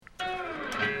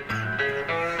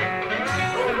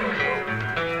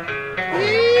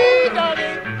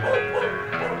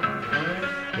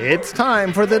It's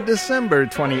time for the December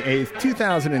 28th,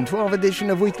 2012 edition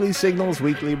of Weekly Signals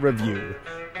Weekly Review,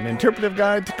 an interpretive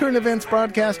guide to current events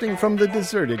broadcasting from the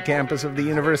deserted campus of the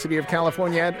University of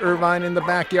California at Irvine in the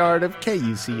backyard of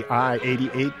KUCI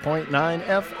 88.9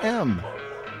 FM.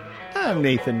 I'm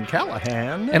Nathan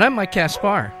Callahan. And I'm Mike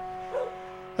Kaspar.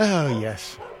 Oh,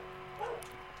 yes.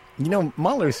 You know,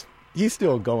 Mahler's, he's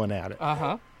still going at it.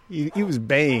 Uh-huh. He was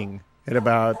baying at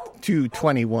about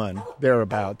 2:21,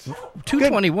 thereabouts.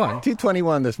 2:21?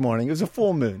 2:21 this morning. It was a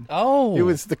full moon. Oh. It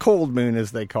was the cold moon,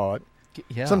 as they call it.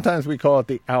 Yeah. Sometimes we call it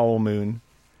the owl moon.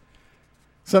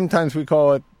 Sometimes we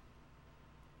call it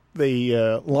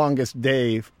the longest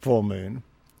day full moon.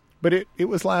 But it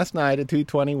was last night at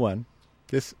 2:21,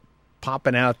 just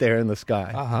popping out there in the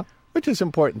sky. Uh-huh. Which is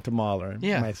important to Mahler and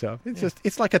Yeah. myself.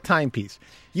 It's like a timepiece.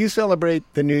 You celebrate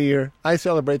the New Year, I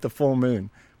celebrate the full moon.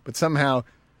 But somehow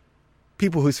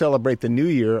people who celebrate the New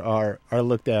Year are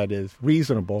looked at as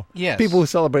reasonable. Yes. People who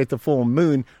celebrate the full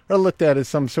moon are looked at as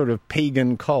some sort of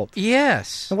pagan cult.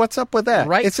 Yes. And what's up with that?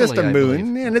 Rightfully, it's just a I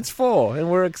moon, believe. and it's full,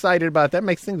 and we're excited about that.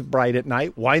 Makes things bright at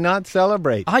night. Why not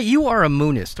celebrate? You are a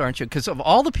moonist, aren't you? Because of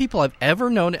all the people I've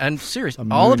ever known, and serious, A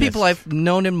all the moonist. people I've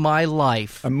known in my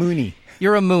life, A moonie.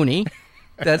 you're a moonie.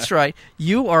 That's right.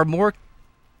 You are more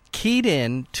keyed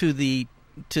in to the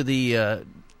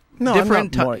No,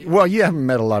 different I'm not more. Well, you haven't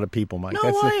met a lot of people, Mike. No,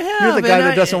 You're I the have, guy and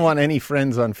that doesn't want any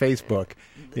friends on Facebook.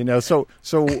 You know, so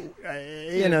not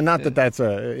that that's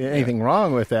anything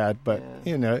wrong with that, but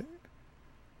you know,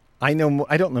 I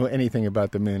don't know anything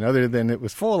about the moon other than it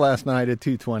was full last night at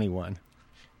 2:21.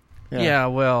 Yeah,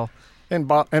 well, And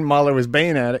Mahler was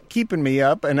baying at it, keeping me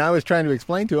up, and I was trying to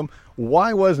explain to him,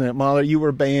 why wasn't it, Mahler, you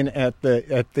were baying at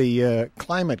the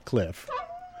climate cliff?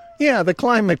 Yeah, the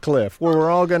climate cliff, where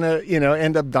we're all going to,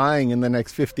 end up dying in the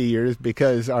next 50 years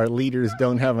because our leaders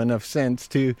don't have enough sense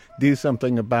to do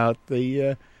something about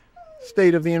the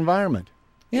state of the environment.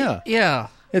 Yeah. yeah.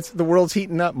 It's the world's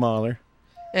heating up, Mahler.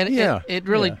 And Yeah, it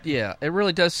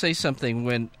really does say something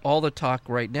when all the talk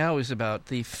right now is about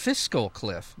the fiscal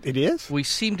cliff. It is? We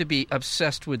seem to be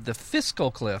obsessed with the fiscal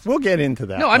cliff. We'll get into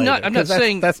that. No, I'm later, not- I'm not 'cause that's,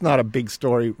 saying- that's not a big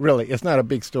story. Really, it's not a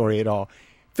big story at all.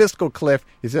 Fiscal cliff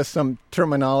is just some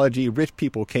terminology rich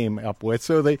people came up with,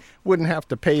 so they wouldn't have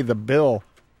to pay the bill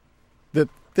that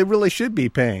they really should be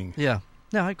paying. Yeah.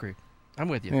 No, I agree. I'm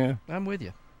with you. Yeah. I'm with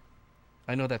you.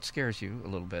 I know that scares you a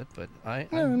little bit, but No,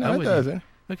 I'm it with doesn't.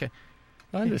 you. Okay.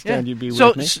 I understand Yeah. you'd be so,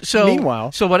 with me. So,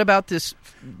 Meanwhile, so what about this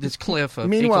cliff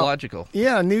of ecological?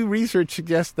 Yeah, new research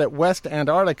suggests that West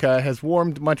Antarctica has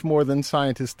warmed much more than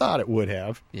scientists thought it would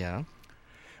have Yeah.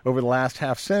 over the last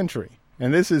half century.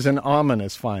 And this is an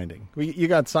ominous finding. You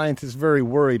got scientists very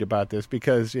worried about this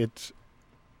because it's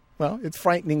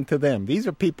frightening to them. These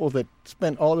are people that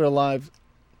spent all their lives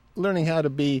learning how to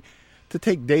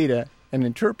take data and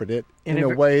interpret it in a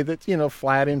way that's,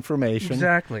 flat information.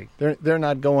 Exactly. They're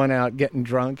not going out getting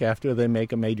drunk after they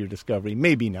make a major discovery.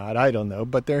 Maybe not, I don't know.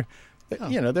 But they're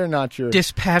not your...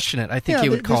 Dispassionate, I think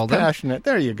you would call them. Dispassionate,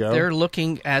 there you go. They're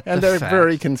looking at And the they're fact.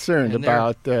 very concerned And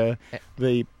about the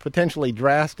potentially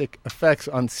drastic effects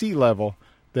on sea level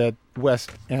that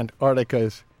West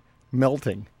Antarctica's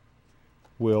melting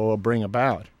will bring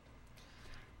about.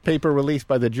 Paper released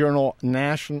by the journal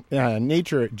Nature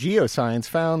Geoscience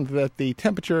found that the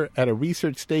temperature at a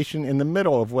research station in the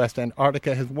middle of West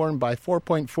Antarctica has warmed by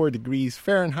 4.4 degrees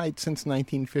Fahrenheit since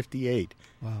 1958.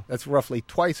 Wow. That's roughly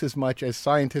twice as much as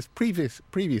scientists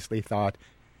previously thought,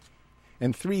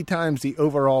 and 3 times the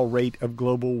overall rate of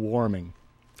global warming.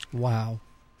 Wow.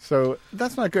 So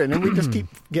that's not good. And we just keep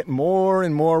getting more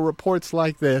and more reports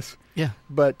like this. Yeah.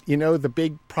 But, the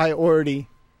big priority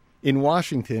in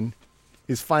Washington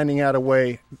is finding out a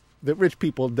way that rich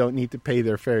people don't need to pay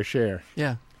their fair share.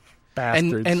 Yeah.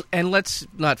 Bastards. And let's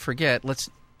not forget, let's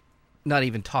not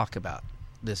even talk about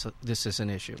this as an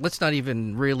issue. Let's not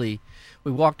even really...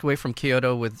 We walked away from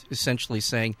Kyoto with essentially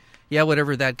saying, yeah,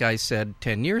 whatever that guy said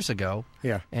 10 years ago,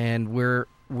 Yeah. and we're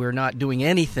not doing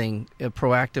anything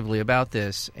proactively about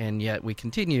this, and yet we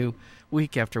continue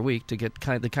week after week to get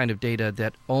the kind of data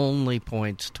that only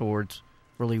points towards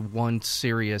really one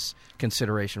serious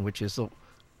consideration, which is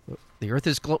the Earth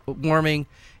is warming,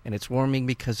 and it's warming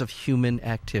because of human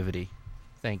activity.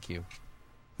 Thank you.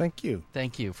 Thank you.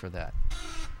 Thank you for that.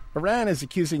 Iran is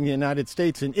accusing the United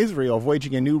States and Israel of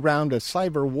waging a new round of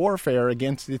cyber warfare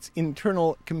against its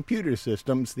internal computer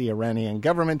systems. The Iranian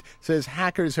government says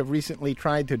hackers have recently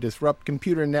tried to disrupt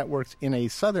computer networks in a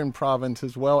southern province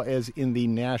as well as in the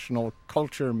National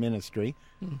Culture Ministry.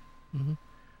 Mm-hmm.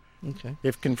 Okay.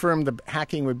 If confirmed, the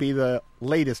hacking would be the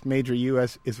latest major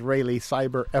U.S.-Israeli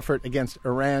cyber effort against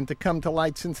Iran to come to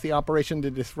light since the operation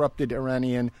that disrupted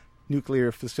Iranian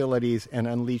nuclear facilities and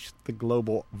unleash the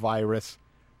global virus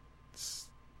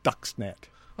Stuxnet.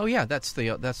 Oh yeah, that's the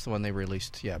one they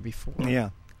released before. Yeah.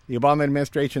 The Obama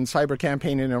administration's cyber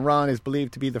campaign in Iran is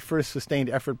believed to be the first sustained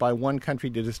effort by one country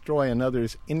to destroy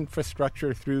another's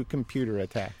infrastructure through computer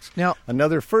attacks. Now,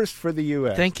 another first for the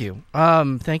U.S. Thank you.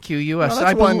 Thank you, U.S. Well,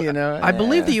 that's I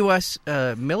believe the U.S.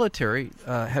 Military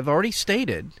have already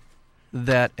stated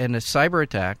that a cyber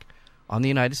attack on the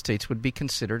United States would be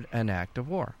considered an act of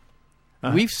war.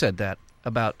 Uh-huh. We've said that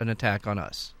about an attack on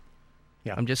us.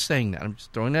 Yeah. I'm just saying that. I'm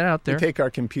just throwing that out there. We take our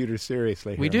computers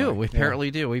seriously. We do. We apparently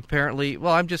do. We apparently.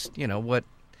 Well, I'm just.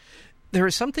 There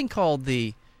is something called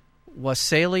the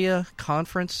Wassalia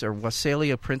Conference or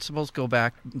Wassalia Principles. Go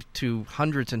back to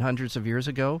hundreds and hundreds of years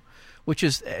ago, which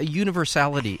is a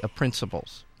universality of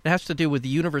principles. It has to do with the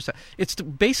universal. It's the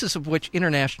basis of which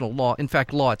international law, in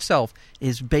fact, law itself,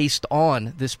 is based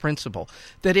on this principle.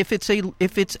 That if it's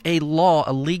a law,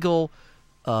 a legal.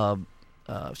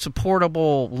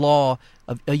 Supportable law,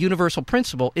 a universal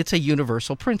principle, it's a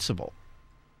universal principle.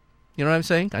 You know what I'm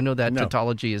saying? I know that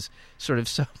tautology is sort of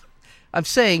so. I'm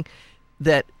saying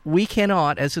that we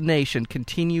cannot, as a nation,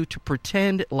 continue to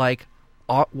pretend like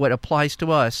what applies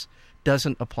to us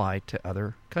doesn't apply to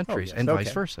other countries, and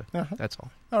vice versa. Uh-huh. That's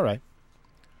all. All right.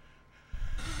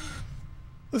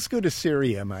 Let's go to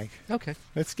Syria, Mike. Okay.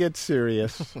 Let's get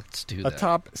serious. Let's do that. A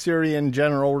top Syrian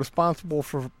general responsible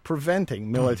for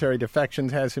preventing military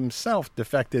defections has himself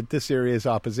defected to Syria's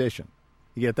opposition.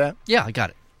 You get that? Yeah, I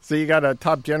got it. So you got a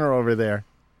top general over there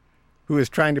who is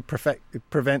trying to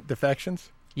prevent defections?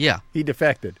 Yeah. He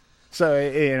defected. So,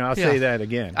 I'll say that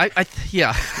again.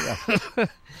 Yeah.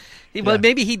 Well,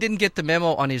 maybe he didn't get the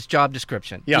memo on his job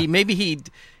description. Yeah. Maybe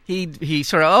he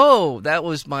sort of, that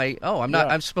was my,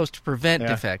 I'm supposed to prevent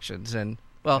defections. And,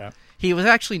 he was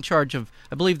actually in charge of,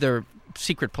 I believe, their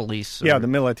secret police. The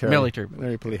military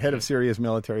police. Head of Syria's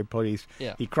military police.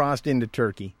 Yeah. He crossed into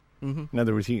Turkey. Mm-hmm. In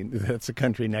other words, that's the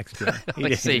country next to him.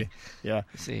 I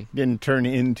see. Didn't turn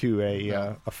into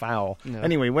a foul. No.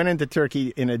 Anyway, went into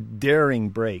Turkey in a daring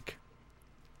break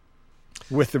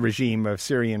with the regime of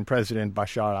Syrian President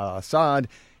Bashar al-Assad.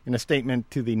 In a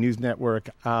statement to the news network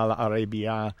Al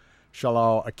Arabiya,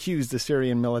 Shalal accused the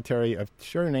Syrian military of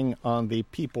turning on the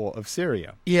people of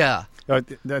Syria. Yeah.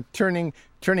 Turning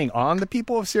on the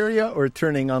people of Syria or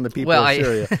turning on the people of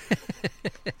Syria?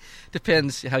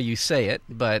 Depends how you say it,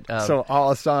 but... so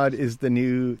al-Assad is the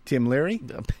new Tim Leary?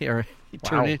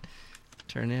 Turn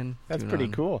in. That's pretty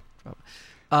cool.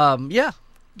 Yeah.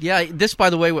 Yeah, this, by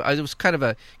the way, it was kind of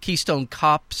a Keystone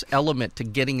Cops element to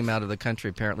getting him out of the country.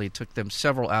 Apparently, it took them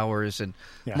several hours and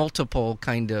multiple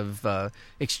kind of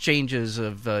exchanges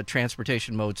of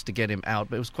transportation modes to get him out.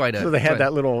 But it was quite a... So they had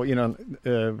that little,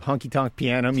 honky-tonk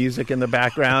piano music in the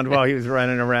background while he was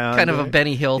running around. Kind of a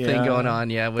Benny Hill thing going on,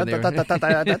 when they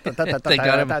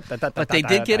got him. But they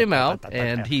did get him out,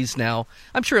 and he's now...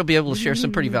 I'm sure he'll be able to share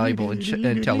some pretty valuable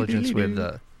intelligence with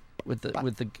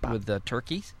the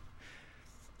Turkeys.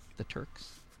 The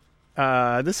Turks.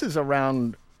 This is a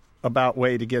roundabout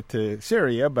way to get to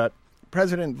Syria, but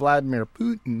President Vladimir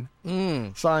Putin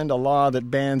signed a law that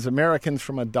bans Americans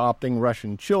from adopting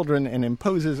Russian children and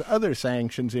imposes other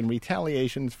sanctions in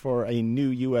retaliation for a new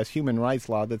U.S. human rights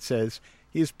law that says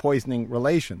he is poisoning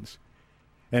relations,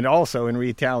 and also in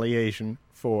retaliation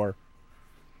for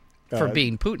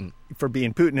being Putin. For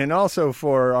being Putin, and also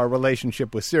for our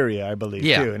relationship with Syria, I believe,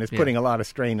 too. And it's putting a lot of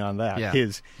strain on that. Yeah.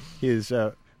 His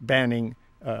banning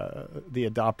the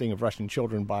adopting of Russian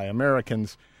children by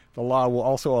Americans. The law will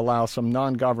also allow some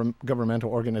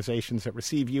non-governmental organizations that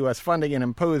receive U.S. funding and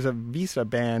impose a visa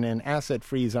ban and asset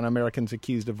freeze on Americans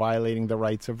accused of violating the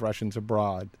rights of Russians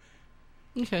abroad.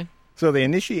 Okay. So they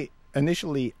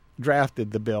initially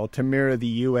drafted the bill to mirror the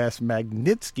U.S.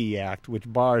 Magnitsky Act, which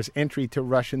bars entry to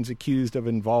Russians accused of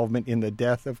involvement in the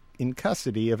death in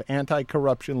custody of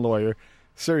anti-corruption lawyer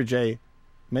Sergei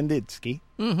Magnitsky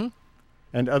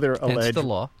and other alleged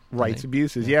rights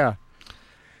abuses. Yeah.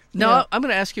 Now, I'm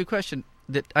going to ask you a question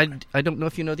that I don't know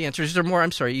if you know the answer. Is there more?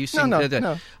 I'm sorry. You seem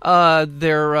No.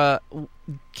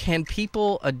 Can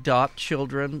people adopt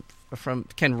children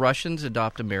can Russians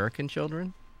adopt American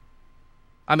children?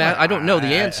 I mean, I don't know the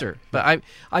answer, but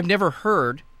I've never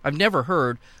heard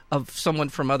of someone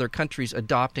from other countries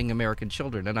adopting American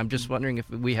children, and I'm just wondering if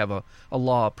we have a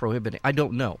law prohibiting. I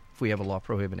don't know if we have a law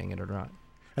prohibiting it or not.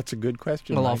 That's a good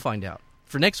question. Well, I'll find out.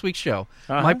 For next week's show,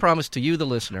 my promise to you, the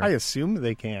listener. I assume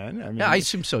they can. I mean, I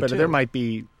assume so, but too. But there might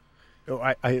be,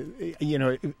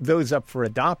 those up for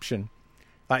adoption,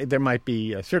 there might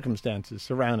be circumstances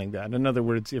surrounding that. In other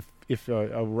words, if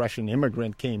a Russian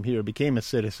immigrant came here, became a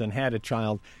citizen, had a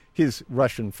child, his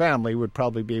Russian family would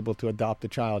probably be able to adopt a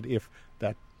child if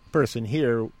that person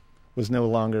here was no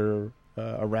longer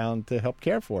around to help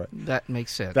care for it. That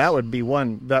makes sense. That would be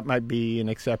one. That might be an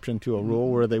exception to a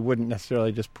rule where they wouldn't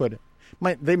necessarily just put it.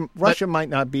 Russia might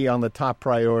not be on the top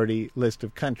priority list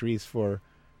of countries for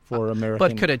American.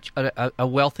 But could a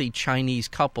wealthy Chinese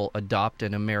couple adopt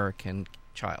an American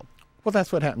child? Well,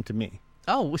 that's what happened to me.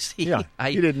 Oh, see, Yeah,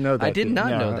 you didn't know that. I did not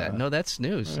No, know that. No, that's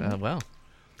news. Well,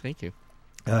 thank you.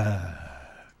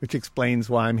 Which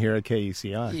explains why I'm here at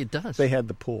KUCI. It does. They had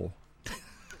the pool.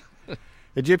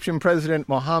 Egyptian President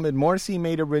Mohamed Morsi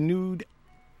made a renewed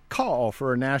call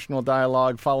for a national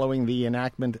dialogue following the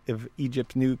enactment of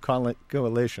Egypt's new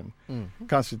coalition,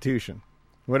 constitution,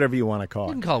 whatever you want to call it.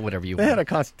 You can call it whatever you They want. had a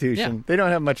constitution. Yeah. They don't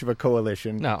have much of a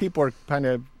coalition. No. People are kind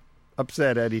of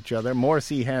upset at each other.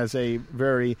 Morsi has a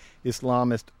very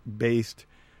Islamist-based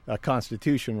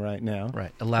constitution right now.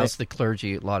 Right, allows the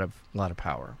clergy a lot of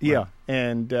power. Yeah, Right.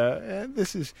 and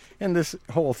this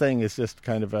whole thing is just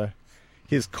kind of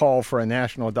his call for a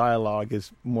national dialogue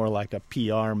is more like a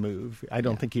PR move. I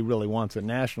don't think he really wants a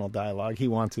national dialogue. He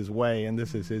wants his way, and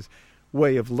this is his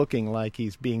way of looking like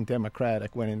he's being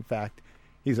democratic when in fact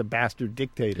he's a bastard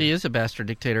dictator. He is a bastard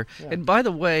dictator. Yeah. And by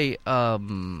the way,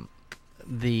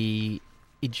 the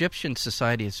Egyptian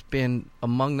society has been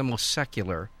among the most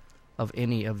secular of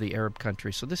any of the Arab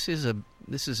countries. So this is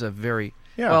a very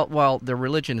while their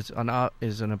religion is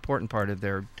an important part of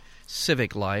their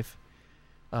civic life.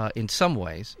 In some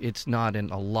ways, it's not in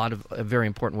a lot of very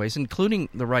important ways, including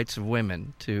the rights of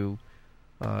women to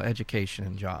education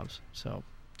and jobs. So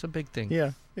it's a big thing.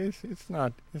 Yeah, it's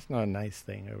not a nice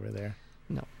thing over there.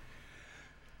 No.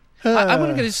 I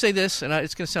wasn't going to say this, and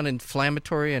it's going to sound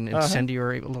inflammatory and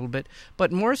incendiary a little bit,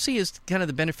 but Morsi is kind of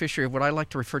the beneficiary of what I like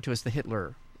to refer to as the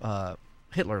Hitler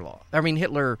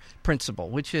principle,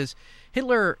 which is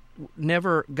Hitler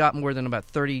never got more than about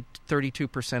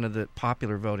 32% of the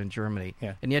popular vote in Germany,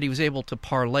 and yet he was able to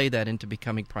parlay that into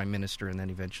becoming prime minister and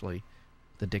then eventually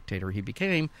the dictator he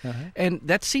became. And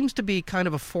that seems to be kind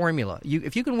of a formula.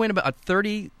 If you can win about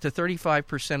 30 to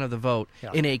 35% of the vote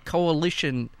in a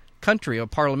coalition country, a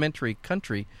parliamentary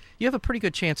country, you have a pretty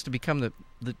good chance to become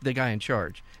the guy in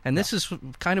charge. And this is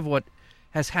kind of what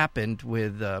has happened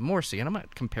with Morsi. And I'm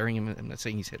not comparing him, I'm not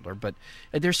saying he's Hitler, but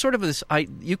there's sort of this,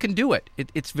 you can do it.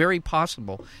 It's very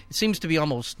possible. It seems to be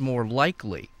almost more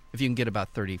likely if you can get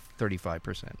about 35%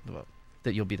 of the vote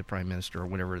that you'll be the prime minister or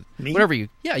whatever. Me? Whatever you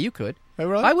could. Oh,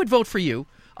 really? I would vote for you.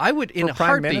 I would, in a prime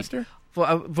heartbeat. minister? Well,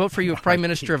 I would vote for you, Prime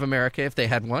Minister of America, if they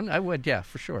had one. I would, yeah,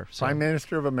 for sure. So. Prime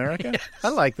Minister of America? Yes. I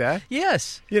like that.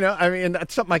 Yes. I mean,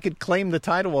 that's something I could claim the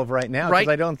title of right now because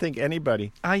I don't think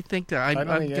anybody. I think that I'm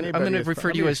going to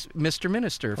refer to you as Mr.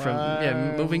 Minister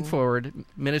from moving forward.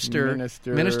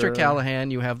 Minister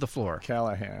Callahan, you have the floor.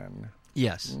 Callahan.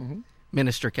 Yes.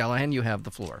 Minister Callahan, you have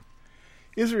the floor.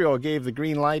 Israel gave the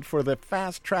green light for the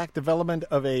fast-track development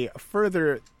of a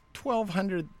further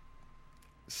 1,200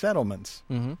 settlements,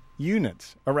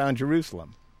 units around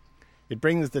Jerusalem. It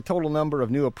brings the total number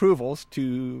of new approvals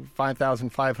to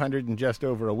 5,500 in just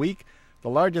over a week, the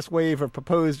largest wave of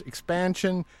proposed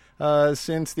expansion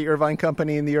since the Irvine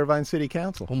Company and the Irvine City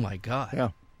Council. Oh, my God. Yeah.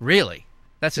 Really?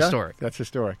 That's historic. That's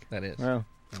historic. That is. Well,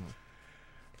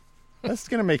 that's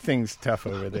going to make things tough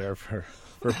over there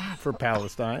for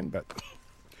Palestine. But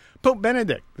Pope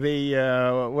Benedict,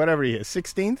 the whatever he is,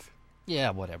 16th?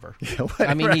 Yeah, whatever. Whatever.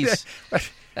 I mean, he's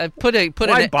put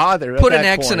Why bother? Put at an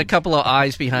that X point? and a couple of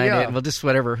I's behind it. Well, just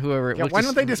whatever, whoever. Yeah, why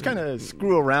don't they just kind of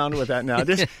screw around with that now?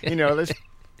 Just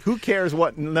who cares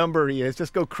what number he is?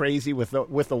 Just go crazy with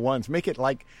the ones. Make it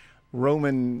like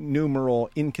Roman numeral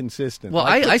inconsistent. Well,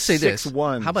 like I say six this.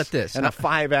 ones. How about this? And a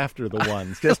 5 after the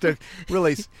ones, just to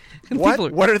really. People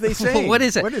What are they saying? What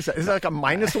is it? What is that? Is it like a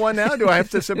 -1 now? Do I have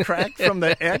to subtract from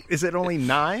the X? Is it only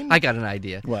 9? I got an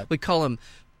idea. What? We call him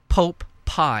Pope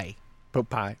Pie. Pope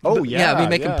Pie. Oh, we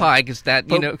make him pie because that,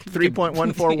 Pope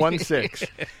 3.1416.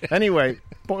 Anyway,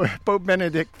 Pope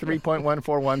Benedict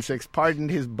 3.1416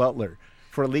 pardoned his butler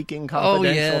for leaking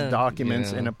confidential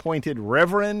documents and appointed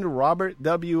Reverend Robert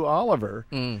W. Oliver,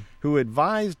 who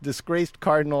advised disgraced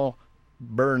Cardinal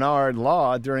Bernard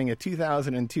Law during a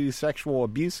 2002 sexual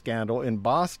abuse scandal in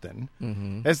Boston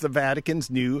as the Vatican's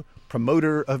new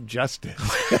promoter of justice.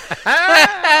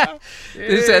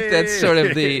 That's sort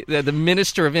of the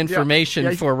minister of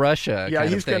information for Russia. Yeah, kind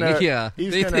he's of thing.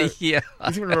 He's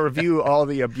going to review all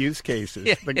the abuse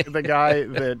cases. The guy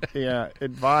that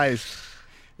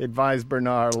advised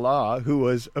Bernard Law, who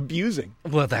was abusing.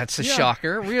 Well, that's a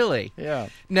shocker, really. Yeah.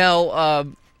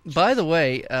 Now, by the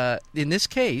way, in this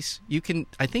case,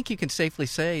 I think you can safely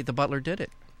say the butler did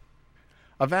it.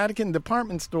 A Vatican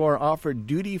department store offered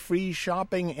duty-free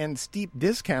shopping and steep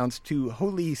discounts to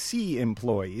Holy See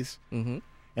employees and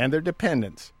their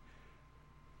dependents.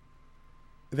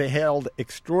 They held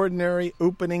extraordinary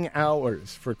opening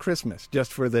hours for Christmas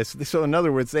just for this. So, in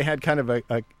other words, they had kind of a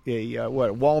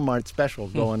Walmart special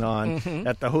going on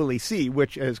at the Holy See,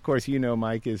 which, as of course you know,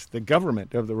 Mike, is the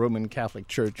government of the Roman Catholic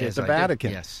Church at the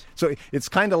Vatican. Yes. So it's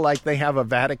kind of like they have a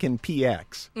Vatican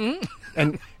PX,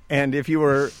 and if you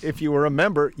were a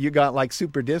member, you got like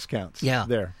super discounts.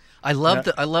 There. I love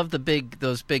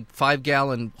those big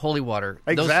 5-gallon holy water.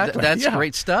 Exactly. That's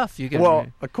great stuff. You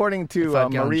can, according to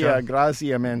Maria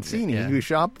Grazia Mancini, who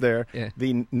shopped there,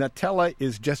 the Nutella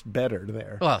is just better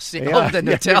there. Oh, see, the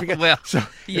Nutella. Well, so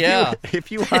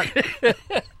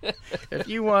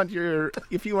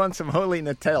if you want some holy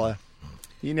Nutella,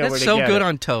 you know that's where to so get good it.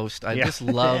 on toast. I just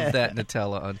love that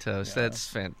Nutella on toast. That's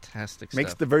fantastic.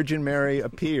 Makes stuff. the Virgin Mary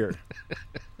appear.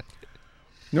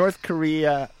 North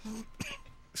Korea.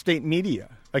 State media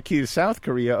accused South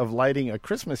Korea of lighting a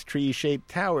Christmas tree-shaped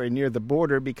tower near the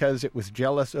border because it was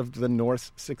jealous of the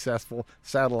North's successful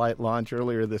satellite launch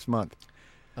earlier this month.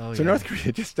 North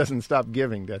Korea just doesn't stop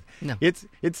giving. No. It's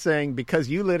saying because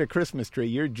you lit a Christmas tree,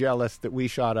 you're jealous that we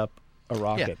shot up a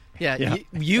rocket. Yeah.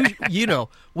 You know,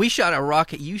 we shot a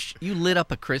rocket. You lit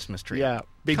up a Christmas tree. Yeah,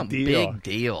 big deal. Big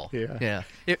deal. Yeah.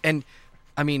 And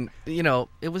I mean, you know,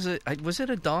 was it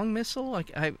a Dong missile?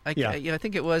 I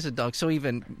think it was a Dong. So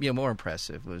even more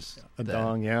impressive was a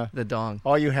Dong. Yeah, the Dong.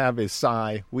 All you have is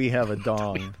Psy. We have a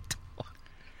Dong.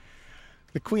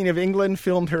 The Queen of England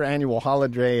filmed her annual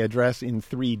holiday address in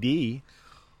 3D.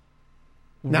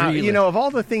 Now, Really? you know, of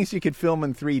all the things you could film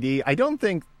in 3D, I don't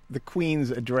think the Queen's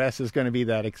address is going to be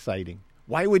that exciting.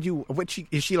 Why would you?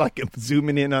 Is she like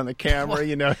zooming in on the camera?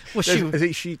 You know,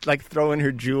 is she like throwing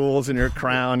her jewels and her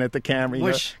crown at the camera? You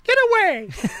know, get away!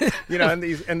 You know,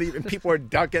 and people are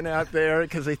ducking out there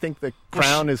because they think the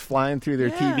crown is flying through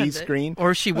their TV screen.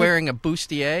 Or is she wearing a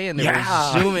bustier and they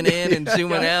were zooming in and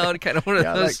zooming out? Kind of one of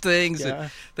those things. Yeah.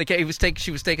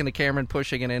 She was taking the camera and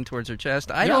pushing it in towards her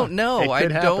chest. I don't know. I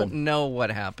don't know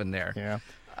what happened there. Yeah.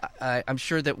 I'm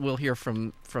sure that we'll hear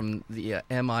from the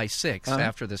MI6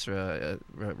 after this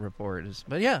report is.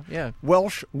 But yeah.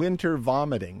 Welsh winter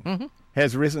vomiting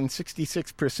has risen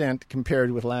 66%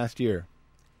 compared with last year.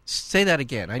 Say that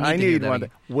again. I need one.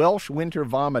 Welsh winter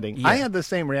vomiting. Yeah. I had the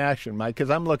same reaction, Mike,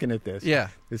 because I'm looking at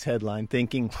this headline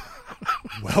thinking,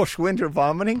 Welsh winter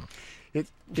vomiting?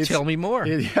 Tell me more.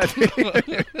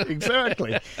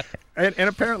 Exactly. And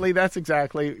apparently that's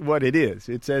exactly what it is.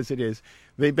 It says it is.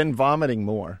 They've been vomiting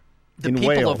more in Wales.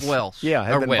 The people of Wales. Yeah,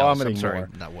 have been vomiting more.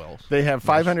 Not Wales. They have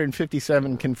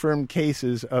 557 confirmed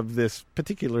cases of this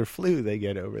particular flu they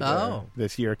get over there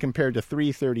this year compared to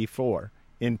 334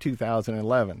 in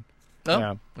 2011.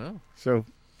 So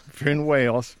if you're in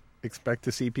Wales, expect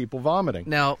to see people vomiting.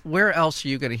 Now, where else are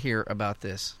you going to hear about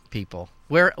this, people?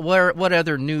 What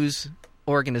other news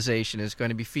organization is going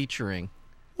to be featuring?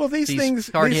 Well, these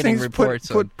things reports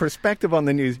put perspective on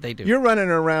the news. They do. You're running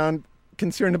around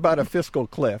concerned about a fiscal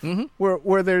cliff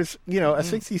where there's a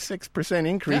 66%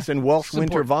 increase in Welsh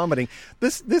winter vomiting.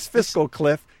 This fiscal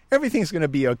cliff, everything's going to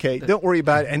be okay. Don't worry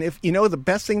about it. And if the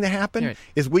best thing to happen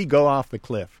is we go off the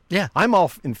cliff. Yeah, I'm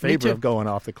all in favor of going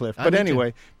off the cliff. But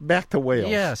anyway, back to Wales.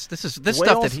 Yes, this Wales,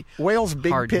 stuff that Wales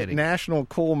Big Pit National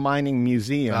Coal Mining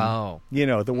Museum. Oh,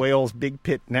 the Wales Big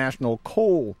Pit National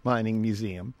Coal Mining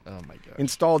Museum. Oh my God!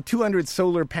 Installed 200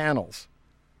 solar panels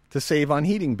to save on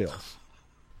heating bills.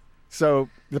 So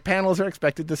the panels are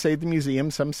expected to save the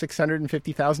museum some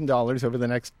 $650,000 over the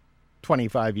next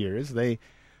 25 years. They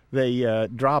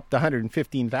dropped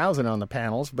 $115,000 on the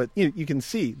panels, but you can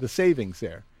see the savings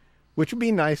there, which would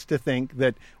be nice to think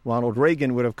that Ronald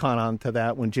Reagan would have caught on to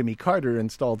that when Jimmy Carter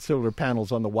installed solar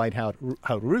panels on the White House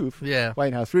roof. Yeah.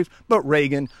 White House roof. But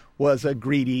Reagan was a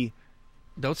greedy,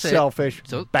 selfish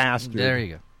bastard. There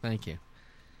you go. Thank you.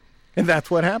 And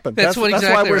that's what happened. That's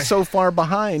why we're so far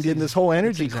behind in this whole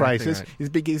energy crisis, right. is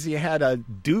because you had a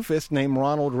doofus named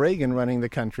Ronald Reagan running the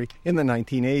country in the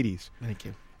 1980s. Thank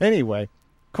you. Anyway,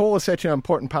 coal is such an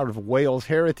important part of Wales'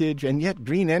 heritage, and yet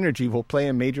green energy will play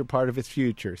a major part of its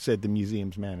future, said the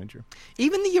museum's manager.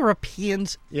 Even the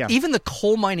Europeans, even the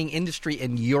coal mining industry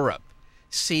in Europe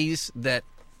sees that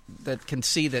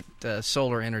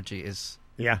solar energy is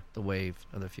the wave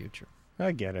of the future.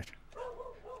 I get it.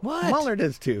 What? Mahler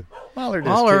does too.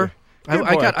 I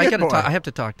have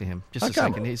to talk to him just a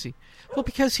second. Well,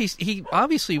 because he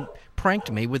obviously pranked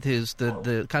me with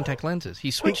the contact lenses. He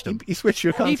switched them. He switched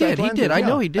your contact lenses? He did. I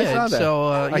know he did. I saw that.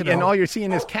 So, and all you're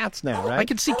seeing is cats now, right? I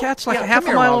can see cats like half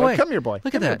a mile away. Come here, boy.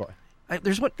 Look at that.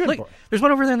 There's one. Good boy. There's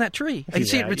one over there in that tree. I can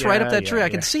see it. It's right up that tree. I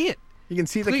can see it. You can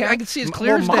see the I can see as Well,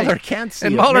 clear as day. Mahler can't see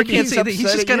and it. Mahler Maybe can't see it. upset He's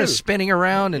just at kind of you. spinning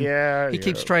around, and Yeah, he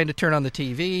keeps yeah. trying to turn on the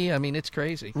TV. I mean, it's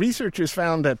crazy. Researchers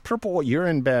found that purple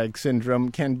urine bag syndrome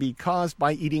can be caused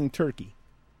by eating turkey.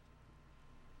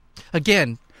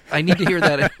 Again, I need to hear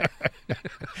that.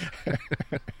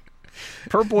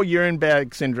 Purple urine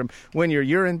bag syndrome, when your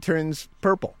urine turns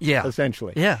purple, Yeah.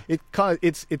 essentially. Yeah.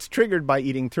 It's triggered by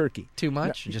eating turkey. Too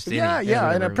much? Just any- And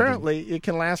whatever. apparently it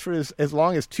can last for as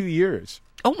long as 2 years.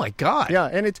 Oh my God! Yeah,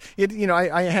 and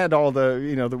I had all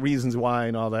the the reasons why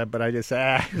and all that, but I just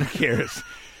who cares?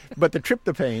 But the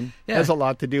tryptophan Yeah. has a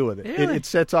lot to do with it. Really? It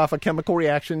sets off a chemical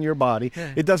reaction in your body.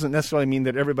 Yeah. It doesn't necessarily mean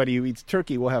that everybody who eats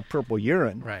turkey will have purple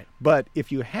urine. Right. But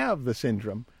if you have the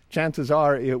syndrome, chances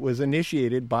are it was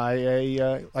initiated by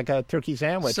a turkey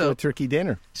sandwich So- or a turkey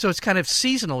dinner. So it's kind of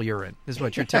seasonal urine, is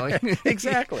what you're telling me.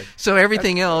 Exactly. So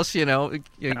everything else, they'll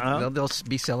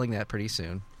be selling that pretty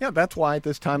soon. Yeah, that's why at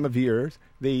this time of year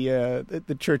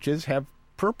the churches have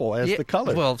purple as the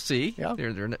color. Well, see, Yeah.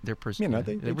 they're they they're change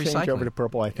recycling. over to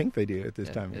purple. I think they do at this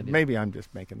Yeah, time. they do. Maybe I'm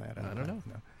just making that up. I don't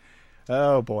know.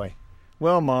 Oh boy.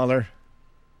 Well, Mahler,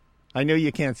 I know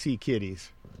you can't see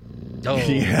kitties. Oh,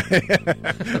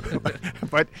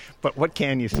 but what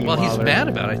can you see? well, he's Mahler? mad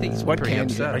about it. I think he's What pretty can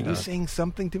upset. Are you about it. saying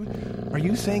something to me? Are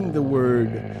you saying the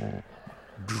word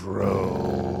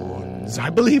drones? I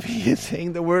believe he is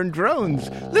saying the word drones.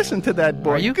 Listen to that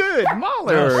boy. Are you? Good,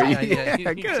 Mahler. No, yeah,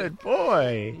 yeah, good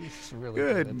boy. He's really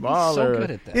Good, He's Mahler. so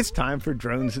good at that. It's time for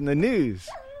drones in the news.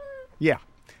 Yeah.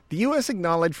 The U.S.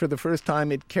 acknowledged for the first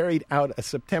time it carried out a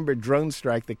September drone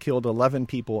strike that killed 11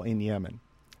 people in Yemen.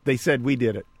 They said, we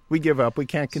did it. We give up. We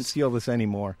can't conceal this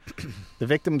anymore. The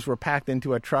victims were packed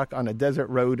into a truck on a desert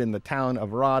road in the town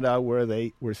of Rada, where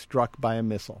they were struck by a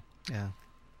missile. Yeah.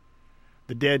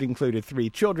 The dead included 3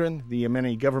 children. The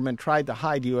Yemeni government tried to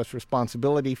hide U.S.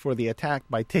 responsibility for the attack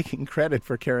by taking credit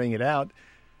for carrying it out.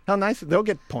 How nice. They'll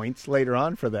get points later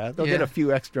on for that. They'll get Yeah. a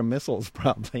few extra missiles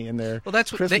probably in their Well,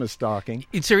 that's what Christmas stocking.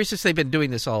 In seriousness, they've been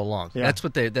doing this all along. Yeah. That's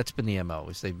been the MO.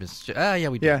 Is they've been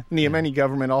we did. Yeah, and the Yemeni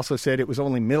government also said it was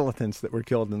only militants that were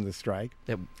killed in the strike.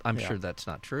 I'm Yeah. sure that's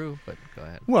not true, but go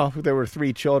ahead. Well, there were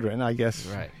 3 children, I guess.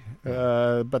 Right.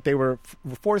 But they were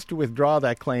forced to withdraw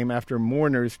that claim after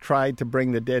mourners tried to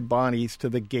bring the dead bodies to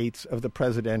the gates of the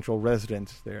presidential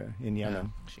residence there in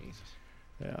Yemen. Oh, Jesus.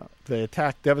 Yeah. The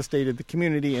attack devastated the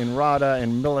community in Rada,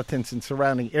 and militants in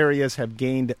surrounding areas have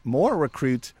gained more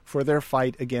recruits for their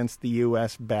fight against the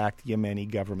U.S.-backed Yemeni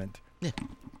government. Yeah,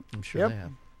 I'm sure Yep. they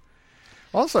have.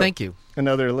 Also, Thank you.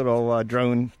 another little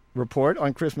drone report.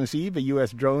 On Christmas Eve, a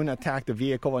U.S. drone attacked a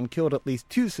vehicle and killed at least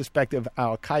 2 suspected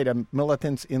al-Qaeda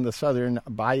militants in the southern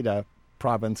Baida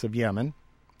province of Yemen.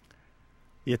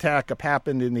 The attack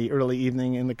happened in the early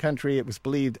evening in the country. It was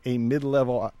believed a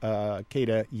mid-level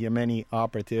al-Qaeda Yemeni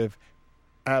operative,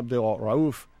 Abdul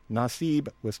Rauf Nasib,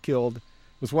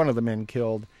 was one of the men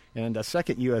killed, and a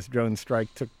second U.S. drone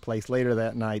strike took place later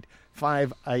that night.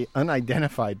 5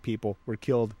 unidentified people were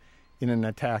killed in an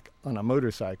attack on a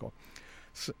motorcycle.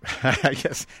 So, I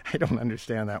guess I don't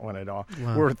understand that one at all.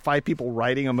 Wow. Were 5 people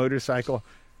riding a motorcycle?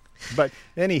 But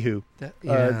anywho,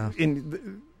 Yeah.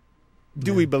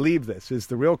 do we believe this is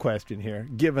the real question here,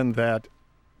 given that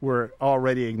we're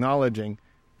already acknowledging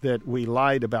that we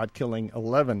lied about killing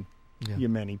 11 Yeah.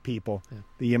 Yemeni people. Yeah.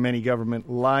 The Yemeni government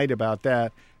lied about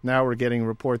that. Now we're getting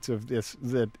reports of this,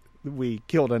 that we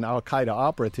killed an al-Qaeda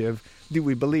operative. Do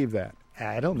we believe that?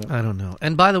 I don't know. I don't know.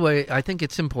 And by the way, I think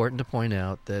it's important to point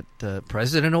out that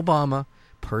President Obama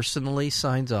personally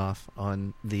signs off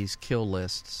on these kill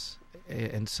lists,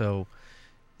 and so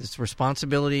this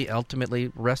responsibility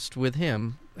ultimately rests with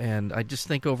him. And I just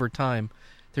think over time,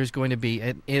 there's going to be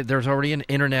there's already an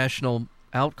international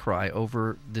outcry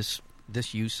over this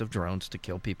use of drones to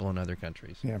kill people in other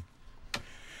countries. Yeah.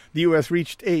 The U.S.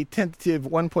 reached a tentative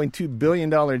 $1.2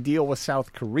 billion deal with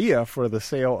South Korea for the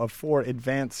sale of 4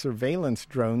 advanced surveillance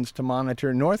drones to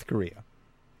monitor North Korea.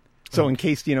 So in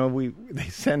case, they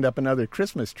send up another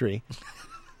Christmas tree,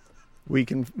 we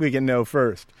can know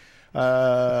first.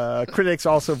 Critics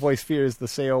also voiced fears the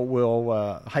sale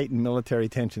will heighten military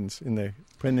tensions in the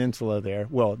peninsula there.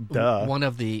 Well, duh. One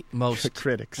of the most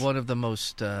critics. One of the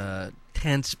most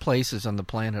tense places on the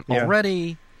planet Yeah.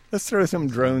 already. Let's throw some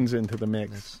drones into the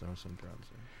mix. Let's throw some drones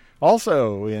in.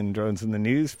 Also in Drones in the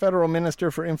News, Federal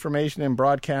Minister for Information and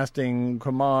Broadcasting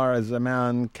Kumar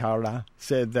Zaman Kaura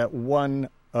said that one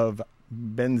of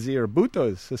Benazir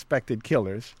Bhutto's suspected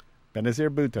killers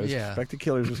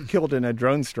was killed in a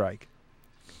drone strike.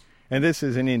 And this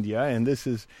is in India, and this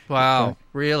is... Wow,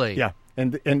 really? Yeah,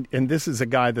 and this is a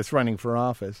guy that's running for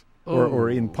office or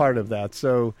in part of that.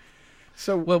 So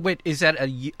So, Well, wait, is that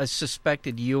a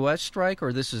suspected U.S. strike,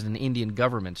 or this is an Indian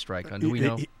government strike? Do we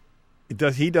know?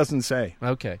 He doesn't say.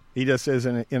 Okay. He just says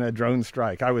in a drone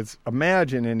strike. I would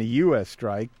imagine in a U.S.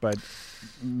 strike, but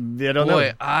they don't know.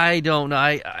 Boy, I don't know.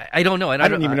 I don't know. I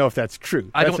don't even know if that's true.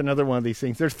 That's another one of these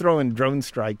things. They're throwing drone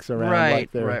strikes around.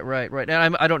 Right, like right.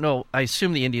 And I don't know. I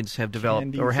assume the Indians have developed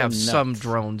Candies or have and some nuts.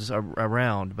 drones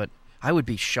around, but I would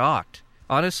be shocked.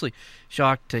 Honestly,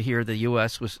 shocked to hear the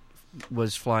U.S.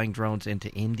 was flying drones into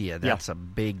India. That's a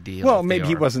big deal. Well, if they maybe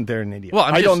he are. wasn't there in India. Well,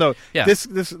 I don't know.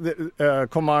 Yeah.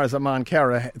 Kumar Zaman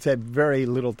Kara said very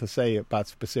little to say about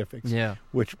specifics. Yeah.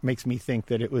 Which makes me think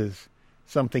that it was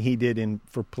something he did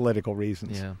for political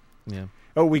reasons. Yeah.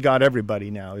 Oh, we got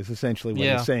everybody now is essentially what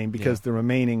Yeah. he's saying because the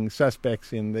remaining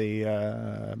suspects in the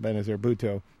Benazir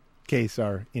Bhutto case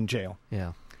are in jail.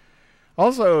 Yeah.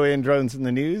 Also in drones in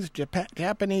the news,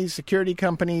 Japanese security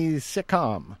company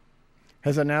SICOM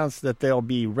has announced that they'll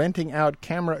be renting out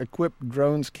camera-equipped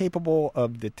drones capable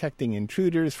of detecting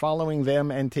intruders, following them,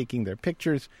 and taking their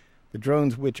pictures. The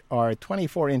drones, which are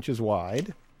 24 inches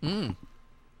wide.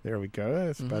 There we go.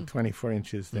 It's about 24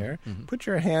 inches there. Put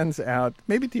your hands out,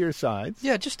 maybe to your sides.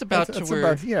 Yeah, just about That's to where...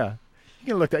 about, yeah. You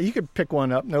can look at. You could pick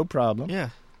one up, no problem. Yeah.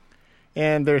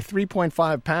 And they're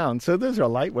 3.5 pounds, so those are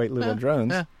lightweight little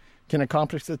drones. Yeah. Can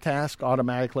accomplish the task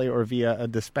automatically or via a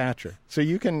dispatcher. So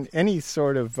you can, any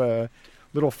sort of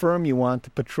little firm you want to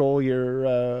patrol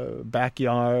your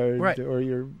backyard or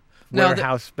your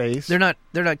warehouse space. They're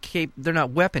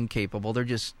not weapon capable. They're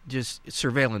just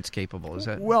surveillance capable. Is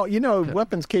that? Well,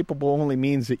 weapons capable only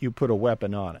means that you put a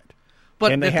weapon on it.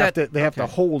 But and they have to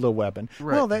hold a weapon.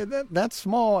 Right. Well, that's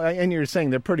small, and you're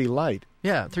saying they're pretty light.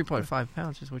 Yeah, 3.5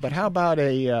 pounds is what. But how about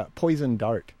a poison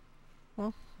dart?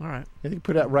 Well, all right. You can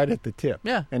put it right at the tip.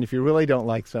 Yeah. And if you really don't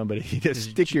like somebody, you just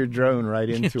stick your drone right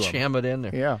into them. Jam it in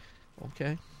there. Yeah.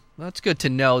 Okay. Well, that's good to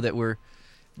know that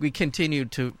we continue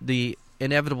to the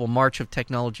inevitable march of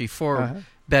technology for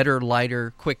better,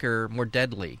 lighter, quicker, more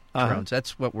deadly drones.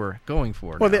 That's what we're going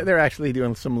for. Well, now. they're actually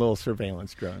doing some little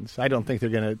surveillance drones. I don't think they're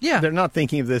going to. Yeah. They're not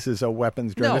thinking of this as a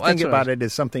weapons drone. No, they're thinking about it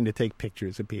as something to take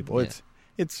pictures of people. Yeah.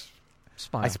 It's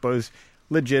Smile. I suppose,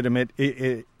 legitimate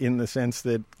in the sense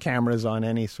that cameras on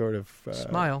any sort of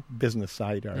business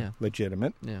site are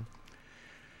legitimate. Yeah.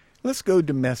 Let's go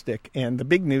domestic. And the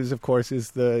big news, of course,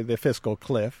 is the fiscal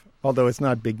cliff, although it's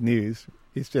not big news.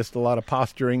 It's just a lot of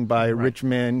posturing by rich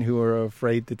men who are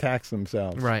afraid to tax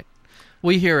themselves. Right.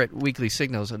 We here at Weekly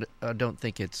Signals don't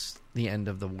think it's the end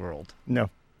of the world. No.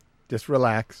 Just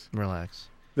relax. Relax.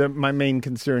 My main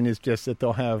concern is just that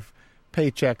they'll have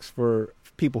paychecks for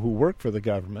people who work for the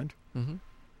government. Mm-hmm.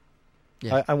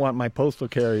 Yeah. I want my postal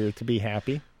carrier to be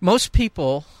happy. Most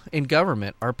people in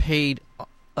government are paid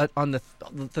on the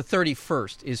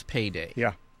 31st is payday.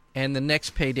 Yeah. And the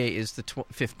next payday is the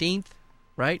 15th,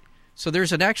 right? So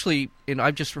there's an actually, and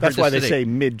I've just heard that's this why they today. say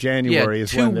mid-January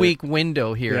is 2-week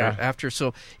window here Yeah.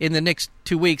 So in the next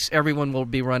 2 weeks, everyone will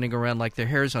be running around like their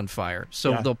hair's on fire.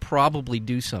 So they'll probably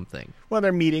do something. Well,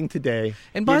 they're meeting today.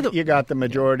 And you got the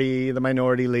majority, the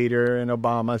minority leader, and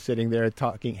Obama sitting there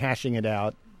talking, hashing it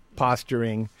out,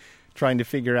 posturing, trying to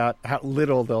figure out how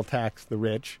little they'll tax the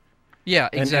rich. Yeah,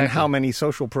 exactly. And how many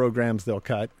social programs they'll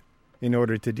cut in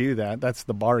order to do that. That's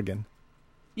the bargain.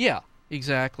 Yeah,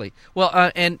 exactly.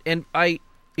 Well, and I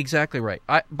exactly right.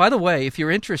 By the way, if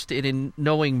you're interested in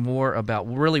knowing more about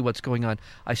really what's going on,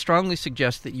 I strongly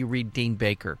suggest that you read Dean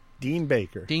Baker. Dean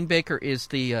Baker. Dean Baker is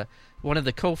the one of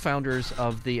the co-founders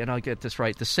of and I'll get this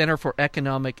right, the Center for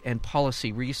Economic and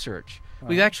Policy Research.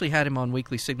 We've actually had him on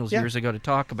Weekly Signals years ago to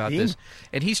talk about this,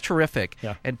 and he's terrific.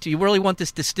 Yeah. And do you really want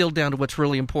this distilled down to what's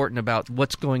really important about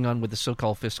what's going on with the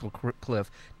so-called fiscal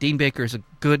cliff? Dean Baker is a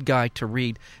good guy to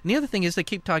read. And the other thing is they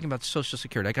keep talking about Social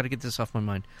Security. I got to get this off my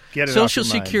mind. Social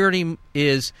Security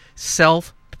is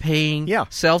self-paying,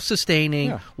 self-sustaining.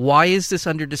 Yeah. Why is this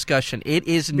under discussion? It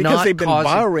is because not they've been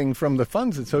borrowing from the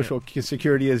funds that Social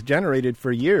Security has generated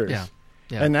for years.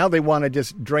 Yeah. And now they want to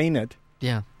just drain it.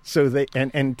 Yeah. So they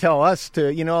and tell us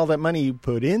to, all that money you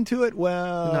put into it,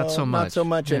 well, not so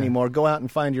much anymore. Go out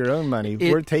and find your own money.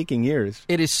 We're taking yours.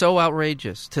 It is so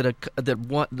outrageous to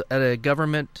a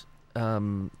government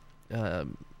a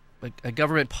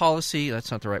government policy.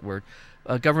 That's not the right word.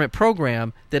 A government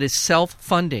program that is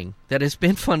self-funding, that has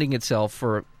been funding itself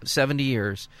for 70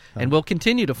 years and will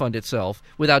continue to fund itself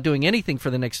without doing anything for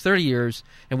the next 30 years,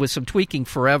 and with some tweaking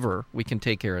forever, we can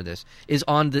take care of this, is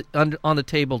on the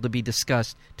table to be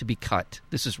discussed, to be cut.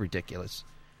 This is ridiculous.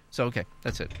 So, okay,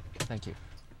 that's it. Thank you.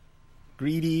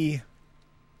 Greedy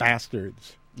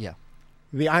bastards. Yeah.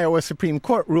 The Iowa Supreme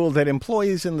Court ruled that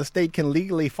employees in the state can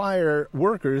legally fire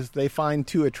workers they find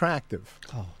too attractive.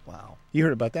 Oh, wow. You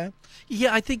heard about that?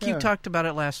 Yeah, I think you Yeah. talked about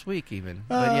it last week even.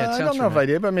 But yeah, it I sounds don't know if I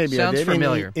did, but maybe I Sounds did.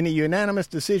 familiar. In a unanimous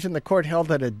decision, the court held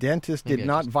that a dentist did Maybe I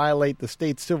not just- violate the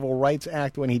state's Civil Rights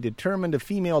Act when he determined a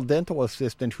female dental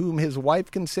assistant whom his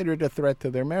wife considered a threat to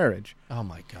their marriage. Oh,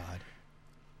 my God.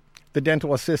 The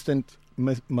dental assistant,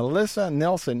 Melissa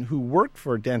Nelson, who worked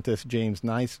for dentist James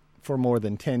Nice for more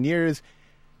than 10 years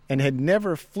and had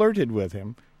never flirted with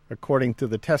him, according to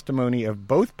the testimony of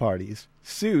both parties,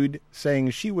 sued, saying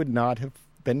she would not have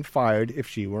been fired if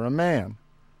she were a man.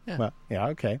 Yeah. Well, yeah,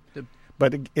 okay. The-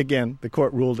 But again, the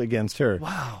court ruled against her.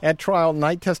 Wow. At trial,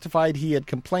 Knight testified he had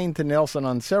complained to Nelson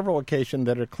on several occasions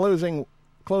that her clothing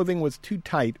was too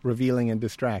tight, revealing and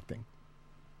distracting.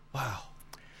 Wow.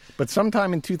 But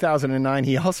sometime in 2009,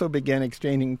 he also began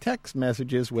exchanging text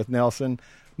messages with Nelson.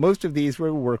 Most of these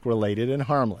were work-related and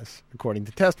harmless, according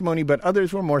to testimony, but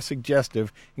others were more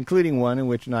suggestive, including one in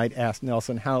which Knight asked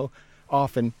Nelson how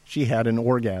often she had an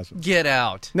orgasm. Get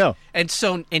out. No, And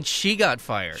she got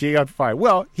fired. she got fired.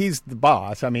 Well, he's the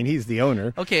boss. I mean, he's the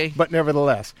owner. Okay. But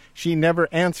nevertheless, she never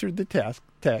answered the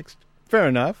text. Fair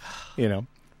enough,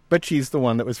 but she's the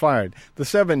one that was fired. The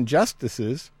 7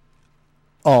 justices,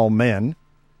 all men,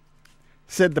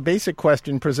 said the basic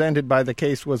question presented by the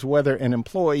case was whether an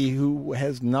employee who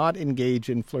has not engaged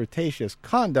in flirtatious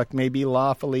conduct may be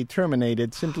lawfully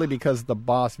terminated simply because the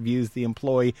boss views the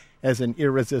employee as an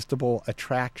irresistible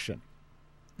attraction.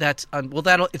 That's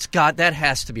that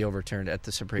has to be overturned at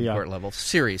the Supreme Yeah. Court level.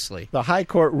 Seriously. The High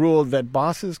Court ruled that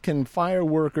bosses can fire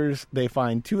workers they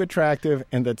find too attractive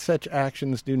and that such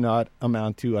actions do not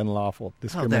amount to unlawful Oh,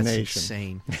 that's discrimination.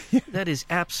 insane. That is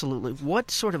absolutely.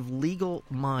 What sort of legal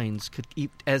minds could,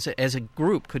 as a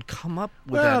group, could come up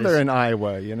with Well, that? they're in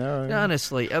Iowa,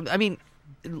 Honestly, I mean,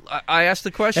 I asked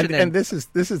the question, And this is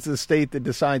the state that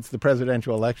decides the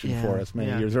presidential election Yeah, for us many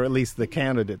yeah. years, or at least the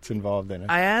candidates involved in it.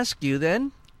 I ask you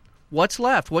then, what's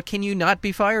left? What can you not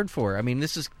be fired for? I mean,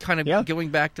 this is kind of Yeah. going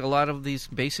back to a lot of these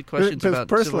basic questions Because about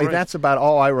personally, civil rights. that's about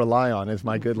all I rely on is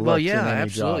my good looks. Well, yeah, in any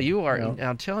absolutely. job, You are. know?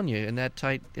 I'm telling you, in that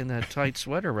tight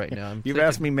sweater right now. You've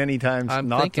asked me many times I'm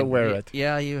not thinking, to wear it.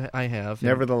 Yeah, I have.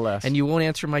 Nevertheless. And you won't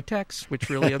answer my texts, which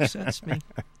really upsets me.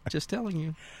 Just telling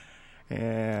you.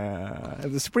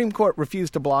 The Supreme Court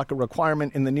refused to block a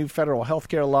requirement in the new federal health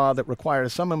care law that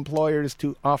requires some employers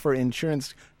to offer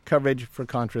insurance coverage for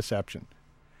contraception.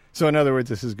 So, in other words,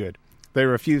 this is good. They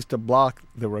refused to block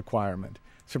the requirement.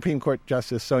 Supreme Court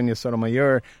Justice Sonia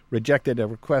Sotomayor rejected a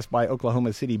request by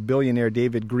Oklahoma City billionaire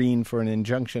David Green for an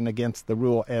injunction against the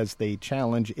rule as they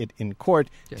challenge it in court.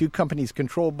 Yeah. 2 companies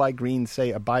controlled by Green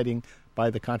say abiding by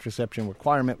the contraception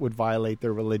requirement would violate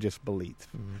their religious beliefs.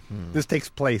 Mm-hmm. This takes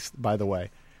place, by the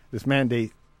way. This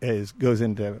mandate goes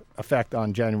into effect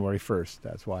on January 1st.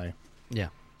 That's why Yeah.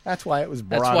 it was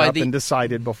That's brought why up the- and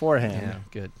decided beforehand. Yeah.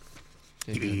 Good.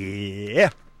 Good. Yeah.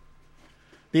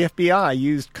 The FBI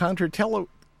used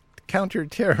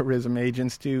counterterrorism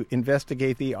agents to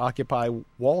investigate the Occupy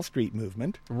Wall Street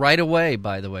movement. Right away,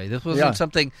 by the way. This wasn't Yeah.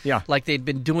 something Yeah. like they'd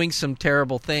been doing some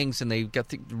terrible things and they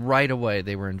got right away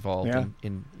they were involved Yeah.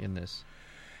 in this.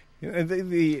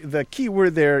 The key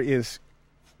word there is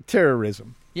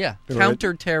terrorism, Yeah. Right.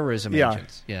 Counterterrorism Yeah.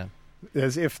 agents. Yeah.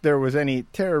 as if there was any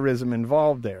terrorism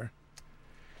involved there.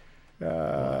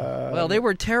 Well, they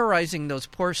were terrorizing those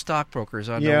poor stockbrokers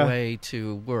on Yeah. their way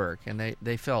to work, and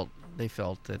they felt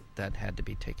that had to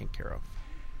be taken care of.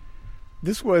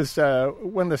 This was,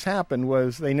 when this happened,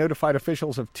 was they notified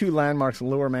officials of 2 landmarks in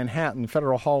Lower Manhattan,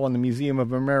 Federal Hall and the Museum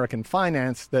of American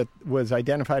Finance, that was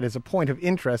identified as a point of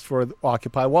interest for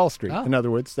Occupy Wall Street. Oh. In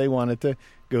other words, they wanted to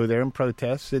go there and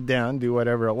protest, sit down, do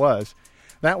whatever it was.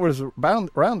 That was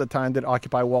around the time that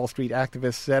Occupy Wall Street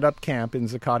activists set up camp in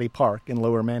Zuccotti Park in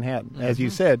Lower Manhattan. As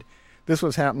you said, this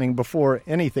was happening before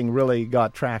anything really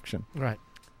got traction Right.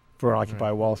 for Occupy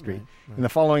Wall Street. In the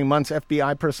following months,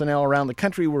 FBI personnel around the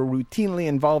country were routinely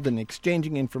involved in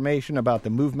exchanging information about the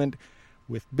movement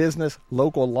with business,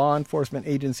 local law enforcement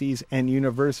agencies, and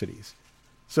universities.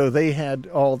 So they had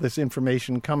all this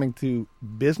information coming to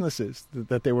businesses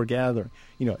that they were gathering.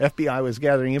 FBI was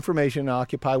gathering information on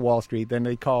Occupy Wall Street. Then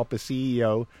they call up a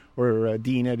CEO or a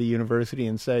dean at a university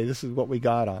and say, this is what we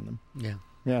got on them. Yeah.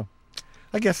 Yeah.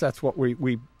 I guess that's what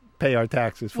we pay our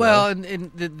taxes for. Well,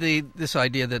 and this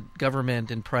idea that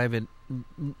government and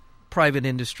private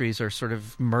industries are sort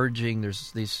of merging.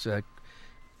 There's these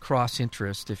cross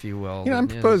interest, if you will. I'm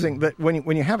proposing that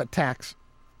when you have a tax,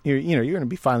 you're going to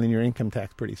be filing your income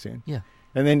tax pretty soon. Yeah.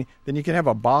 And then you can have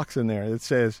a box in there that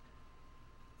says,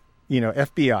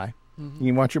 FBI. Mm-hmm.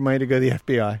 You want your money to go to the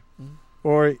FBI,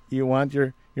 or you want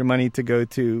your your money to go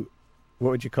to,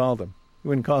 what would you call them? You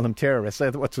wouldn't call them terrorists.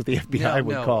 That's what the FBI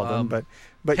would call them. But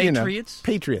Patriots?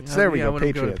 Patriots. There we go. I want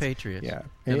to go to Patriots. Yeah.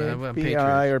 FBI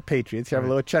Patriots. Or Patriots. You have a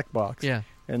little checkbox. Yeah.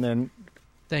 And then...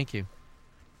 Thank you.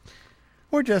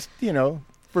 Or just,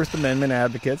 First Amendment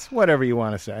advocates, whatever you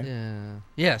want to say. Yeah.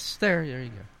 Yes, there you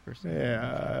go.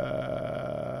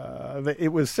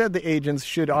 It was said the agents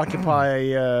should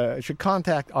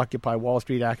contact Occupy Wall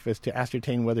Street activists to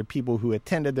ascertain whether people who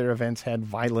attended their events had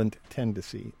violent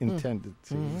tendencies.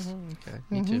 Okay,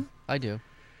 me too. I do.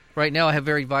 Right now, I have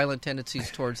very violent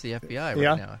tendencies towards the FBI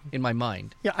now, in my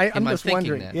mind. Yeah, I'm just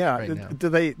wondering. Do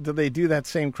they do that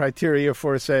same criteria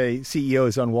for, say,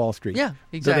 CEOs on Wall Street? Yeah,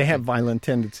 exactly. Do they have violent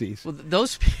tendencies? Well,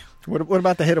 those people. What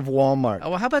about the head of Walmart?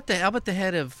 Well, how about the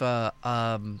head of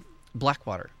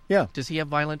Blackwater? Yeah, does he have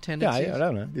violent tendencies? Yeah, I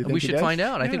don't know. We should find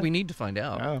out. I think we need to find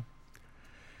out. Oh.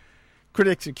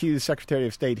 Critics accuse Secretary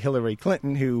of State Hillary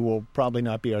Clinton, who will probably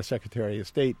not be our Secretary of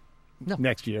State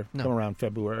next year, come around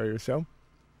February or so.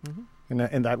 Mm-hmm.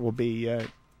 And that will be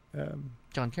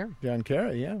John Kerry. John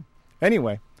Kerry, yeah.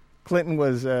 Anyway, Clinton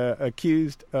was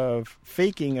accused of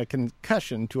faking a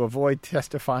concussion to avoid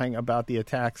testifying about the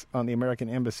attacks on the American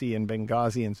embassy in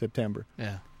Benghazi in September.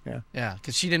 Yeah,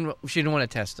 because she didn't want to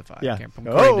testify. Yeah.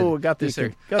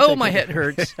 My head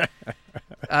hurts.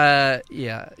 Yeah.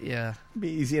 It'd be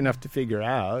easy enough to figure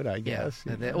out, I guess.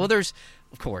 Yeah. Well,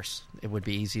 of course, it would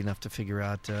be easy enough to figure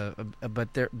out,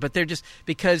 but they're just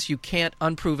because you can't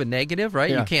unprove a negative, right?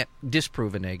 Yeah. You can't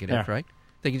disprove a negative, right?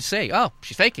 They can say, "Oh,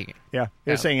 she's faking it." Yeah,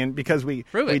 they're saying because we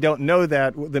don't know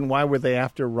that, then why were they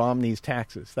after Romney's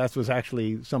taxes? That was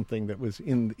actually something that was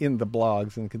in the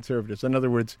blogs and conservatives. In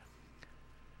other words,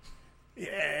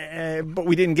 but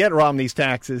we didn't get Romney's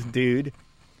taxes, dude.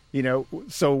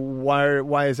 So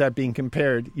why is that being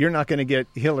compared? You're not going to get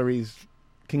Hillary's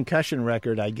concussion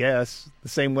record, I guess, the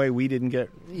same way we didn't get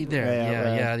either.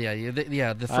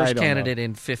 The first candidate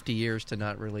in 50 years to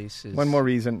not release his one more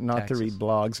reason not taxes. to read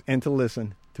blogs and to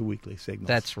listen to Weekly Signals.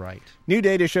 That's right. New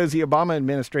data shows the Obama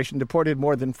administration deported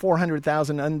more than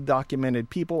 400,000 undocumented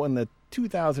people in the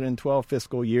 2012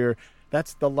 fiscal year.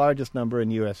 That's the largest number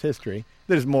in U.S. history.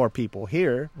 There's more people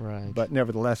here, right? But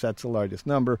nevertheless, that's the largest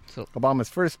number. So, Obama's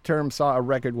first term saw a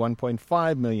record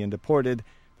 1.5 million deported.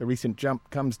 The recent jump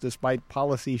comes despite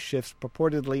policy shifts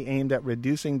purportedly aimed at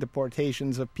reducing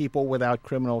deportations of people without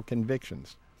criminal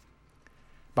convictions.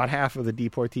 About half of the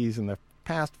deportees in the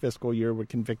past fiscal year were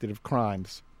convicted of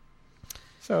crimes.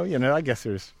 So, I guess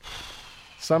there's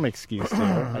some excuse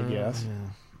there, I guess.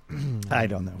 I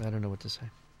don't know. I don't know what to say.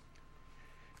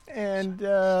 And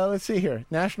let's see here.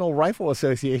 National Rifle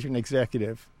Association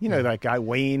executive. That guy,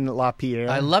 Wayne LaPierre.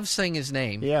 I love saying his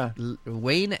name. Yeah.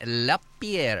 Wayne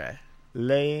LaPierre.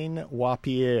 Lane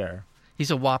LaPierre.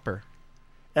 He's a whopper.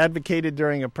 Advocated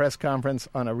during a press conference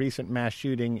on a recent mass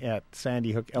shooting at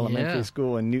Sandy Hook Elementary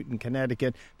School in Newton,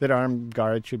 Connecticut, that armed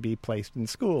guards should be placed in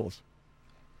schools.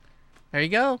 There you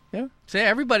go. Yeah. Say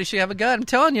everybody should have a gun. I'm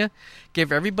telling you.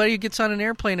 Give everybody who gets on an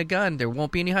airplane a gun. There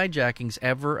won't be any hijackings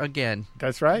ever again.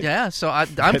 That's right. Yeah, so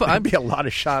There'd be a lot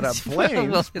of shot up planes.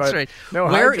 Well, that's right. No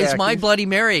Where is my Bloody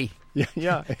Mary?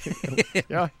 Yeah.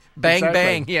 Bang, exactly.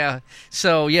 bang, yeah.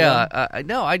 So,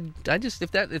 I just,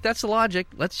 if that's the logic,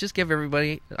 let's just give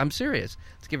everybody, I'm serious,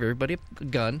 let's give everybody a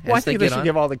gun. Well, I think they should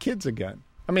give all the kids a gun.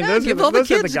 I mean, those are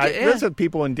the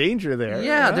people in danger there.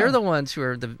 Yeah, they're the ones who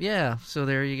are so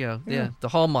there you go. Yeah, the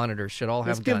hall monitors should all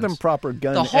have guns. Give them proper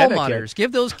gun etiquette. The hall monitors.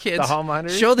 Give those kids. The hall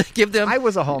monitors? Give them. I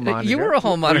was a hall monitor. You were a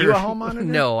hall monitor. Were you a hall monitor?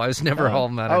 No, I was never a hall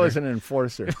monitor. I was an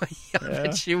enforcer. I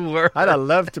bet you were. I'd have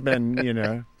loved to have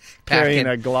been, carrying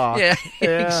a Glock. Yeah,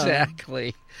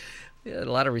 exactly. Yeah, a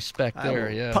lot of respect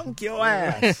there, punk your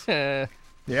ass. Yeah,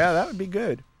 that would be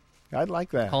good. I'd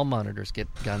like that. Hall monitors get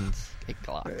guns, get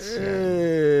Glocks.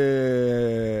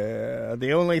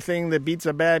 The only thing that beats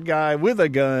a bad guy with a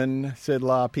gun, said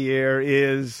LaPierre,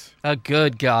 is... a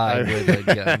good guy with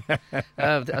a gun.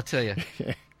 I'll tell you,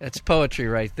 that's poetry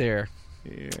right there.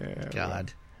 Yeah.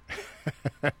 God.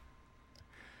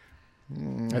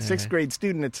 A sixth-grade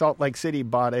student at Salt Lake City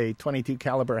bought a .22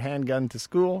 caliber handgun to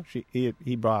school. He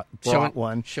brought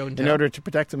one in order to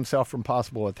protect himself from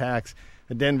possible attacks.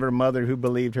 A Denver mother who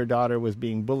believed her daughter was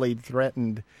being bullied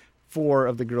threatened 4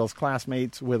 of the girl's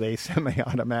classmates with a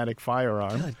semi-automatic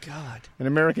firearm. Good God. An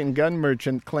American gun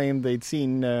merchant claimed they'd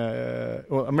seen,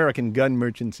 American gun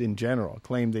merchants in general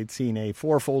claimed they'd seen a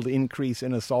 4-fold increase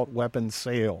in assault weapons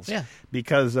sales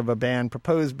because of a ban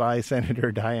proposed by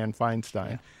Senator Dianne Feinstein.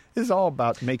 Yeah. This is all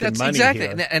about making money exactly.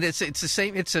 here. And it's the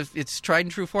same. It's tried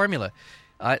and true formula.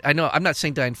 I know. I'm not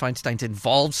saying Dianne Feinstein's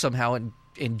involved somehow in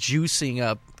and juicing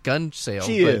up gun sales.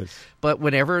 She is. But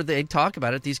whenever they talk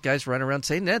about it, these guys run around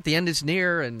saying that the end is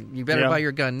near and you better buy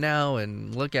your gun now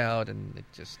and look out, and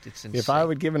it's insane. If I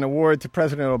would give an award to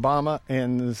President Obama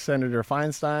and Senator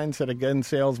Feinstein said a gun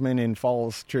salesman in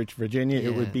Falls Church, Virginia,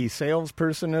 it would be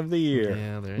Salesperson of the Year.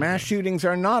 Yeah, there you Mass shootings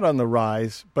are not on the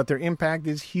rise, but their impact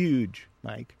is huge,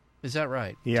 Mike. Is that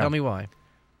right? Yeah. Tell me why.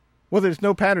 Well, there's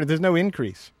no pattern. There's no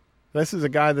increase. This is a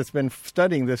guy that's been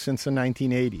studying this since the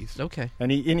 1980s. Okay. And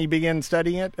he began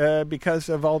studying it because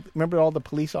of all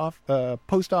the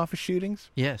post office shootings?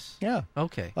 Yes. Yeah.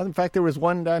 Okay. Well, in fact, there was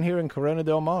one down here in Corona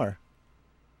del Mar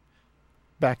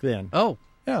back then. Oh.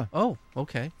 Yeah. Oh,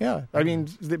 okay. Yeah. I mean,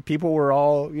 the people were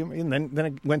all, and then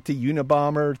it went to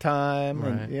Unabomber time.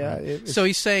 Right. And yeah. Right. So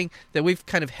he's saying that we've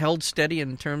kind of held steady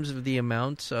in terms of the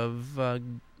amounts of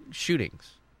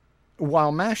shootings.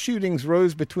 While mass shootings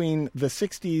rose between the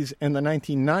 60s and the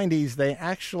 1990s, they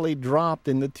actually dropped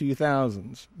in the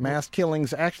 2000s. Mass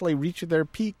killings actually reached their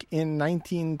peak in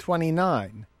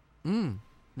 1929.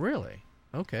 Really?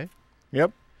 Okay.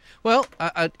 Yep. Well,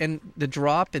 and the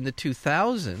drop in the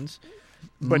 2000s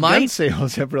But gun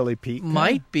sales have really peaked.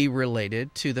 Might be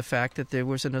related to the fact that there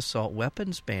was an assault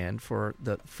weapons ban for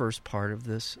the first part of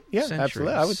this century.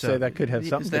 Absolutely. I would say that could have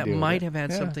something to do with it. That might have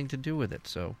had something to do with it,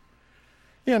 so...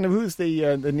 Yeah, and who's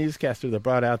the newscaster that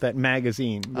brought out that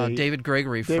magazine? David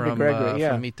Gregory from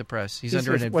Meet the Press. He's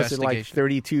under an investigation. Was it like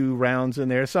 32 rounds in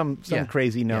there, some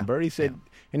crazy number? He said,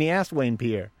 and he asked Wayne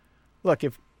Pierre, look,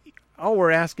 if all we're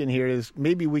asking here is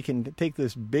maybe we can take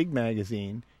this big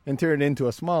magazine and turn it into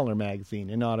a smaller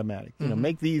magazine in automatic. You know,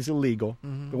 make these illegal,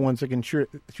 the ones that can shoot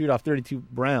off 32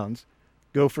 rounds.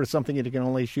 Go for something that can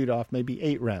only shoot off maybe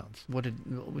 8 rounds. What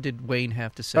did Wayne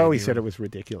have to say? Oh, he said it was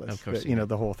ridiculous. Of course,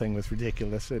 the whole thing was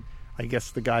ridiculous. I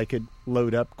guess the guy could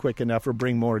load up quick enough or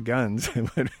bring more guns.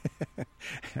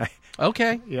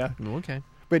 Okay. Yeah. Okay.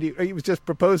 But he was just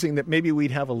proposing that maybe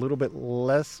we'd have a little bit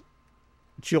less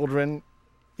children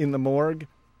in the morgue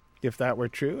if that were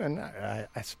true, and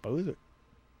I suppose it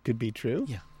could be true.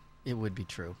 Yeah. It would be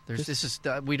true.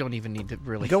 We don't even need to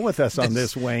really... Go with us on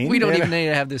this, Wayne. We don't even need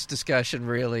to have this discussion,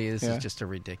 really. This is just a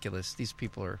ridiculous... These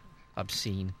people are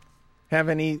obscene. Have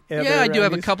any other I do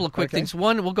have a couple of quick things.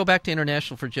 One, we'll go back to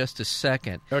international for just a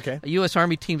second. Okay. U.S.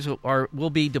 Army teams will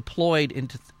be deployed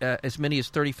into as many as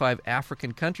 35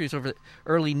 African countries over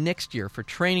early next year for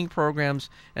training programs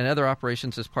and other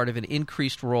operations as part of an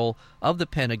increased role of the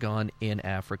Pentagon in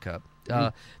Africa.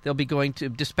 They'll be going to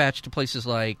dispatch to places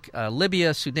like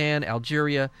Libya, Sudan,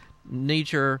 Algeria,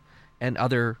 Niger, and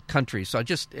other countries. So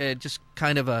just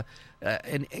kind of an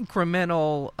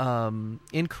incremental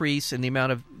increase in the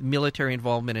amount of military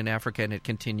involvement in Africa, and it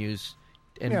continues.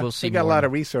 And we'll see. They got a lot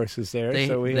of resources there.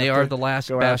 They are the last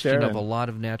bastion of a lot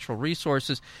of natural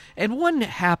resources. And one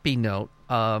happy note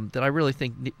that I really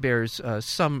think bears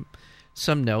some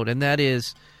note, and that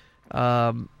is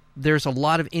there's a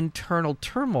lot of internal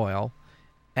turmoil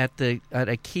at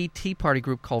a key Tea Party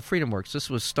group called FreedomWorks. This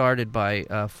was started by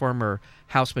former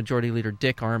House Majority Leader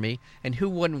Dick Armey, and who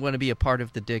wouldn't want to be a part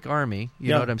of the Dick Army? You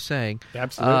know what I'm saying?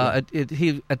 Absolutely.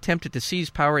 He attempted to seize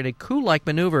power in a coup-like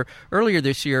maneuver earlier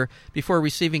this year before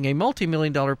receiving a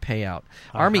multi-million-dollar payout.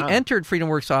 Armey entered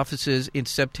FreedomWorks offices in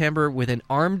September with an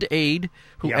armed aide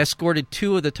who escorted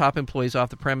 2 of the top employees off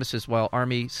the premises, while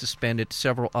Armey suspended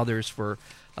several others for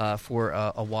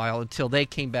a while until they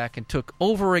came back and took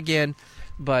over again.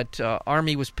 But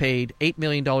Armey was paid $8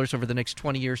 million over the next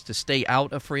 20 years to stay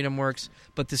out of FreedomWorks.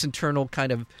 But this internal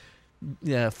kind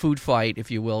of food fight,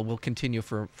 if you will continue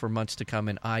for months to come,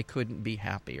 and I couldn't be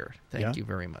happier. Thank you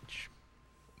very much.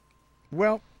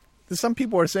 Well, some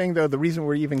people are saying, though, the reason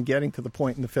we're even getting to the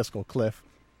point in the fiscal cliff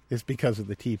is because of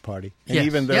the Tea Party. And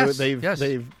even though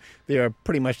they are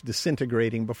pretty much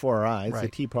disintegrating before our eyes, the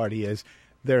Tea Party is,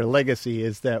 their legacy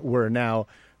is that we're now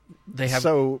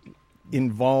so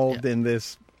involved in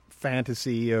this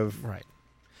fantasy of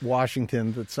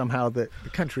Washington that somehow the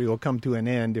country will come to an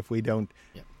end if we don't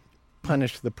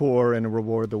punish the poor and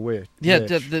reward the rich. Yeah,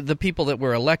 the people that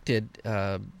were elected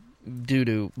due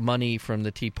to money from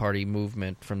the Tea Party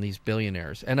movement, from these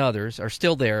billionaires and others, are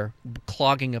still there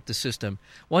clogging up the system.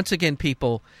 Once again,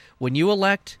 people, when you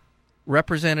elect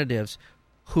representatives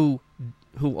who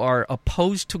are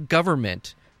opposed to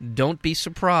government, don't be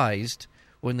surprised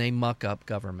when they muck up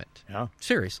government. Yeah.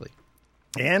 Seriously.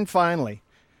 And finally,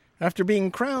 after being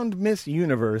crowned Miss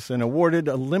Universe and awarded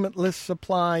a limitless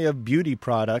supply of beauty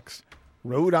products,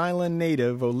 Rhode Island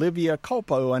native Olivia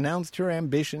Culpo announced her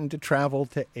ambition to travel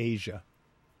to Asia.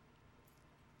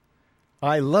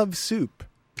 "I love soup,"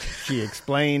 she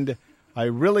explained. "I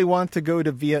really want to go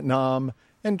to Vietnam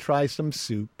and try some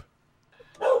soup."